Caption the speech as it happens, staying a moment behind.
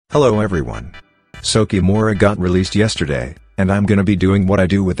Hello everyone. So Kimura got released yesterday, and I'm gonna be doing what I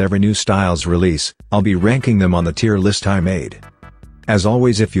do with every new styles release. I'll be ranking them on the tier list I made. As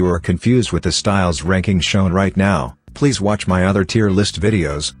always, if you are confused with the styles ranking shown right now, please watch my other tier list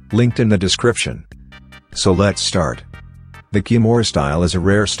videos, linked in the description. So let's start. The Kimura style is a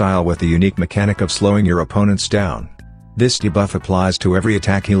rare style with the unique mechanic of slowing your opponents down. This debuff applies to every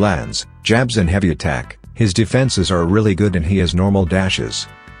attack he lands, jabs and heavy attack. His defenses are really good and he has normal dashes.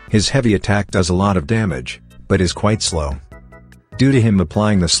 His heavy attack does a lot of damage, but is quite slow. Due to him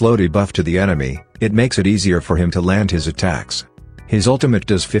applying the slow debuff to the enemy, it makes it easier for him to land his attacks. His ultimate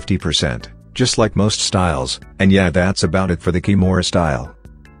does 50%, just like most styles, and yeah, that's about it for the Kimura style.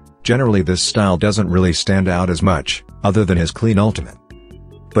 Generally this style doesn't really stand out as much, other than his clean ultimate.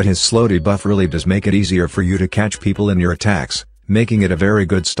 But his slow debuff really does make it easier for you to catch people in your attacks, making it a very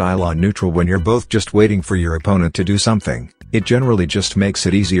good style on neutral when you're both just waiting for your opponent to do something. It generally just makes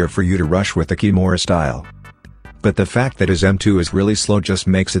it easier for you to rush with the Kimura style. But the fact that his M2 is really slow just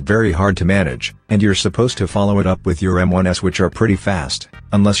makes it very hard to manage, and you're supposed to follow it up with your M1s, which are pretty fast,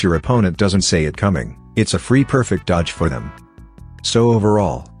 unless your opponent doesn't say it coming. It's a free perfect dodge for them. So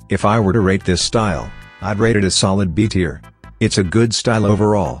overall, if I were to rate this style, I'd rate it a solid B tier. It's a good style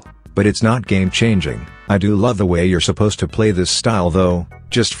overall, but it's not game changing. I do love the way you're supposed to play this style though,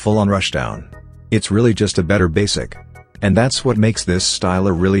 just full on rushdown. It's really just a better basic. And that's what makes this style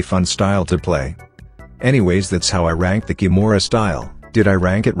a really fun style to play. Anyways, that's how I rank the Kimura style. Did I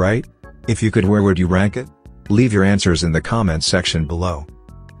rank it right? If you could, where would you rank it? Leave your answers in the comments section below.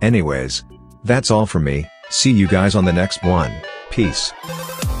 Anyways, that's all from me. See you guys on the next one. Peace.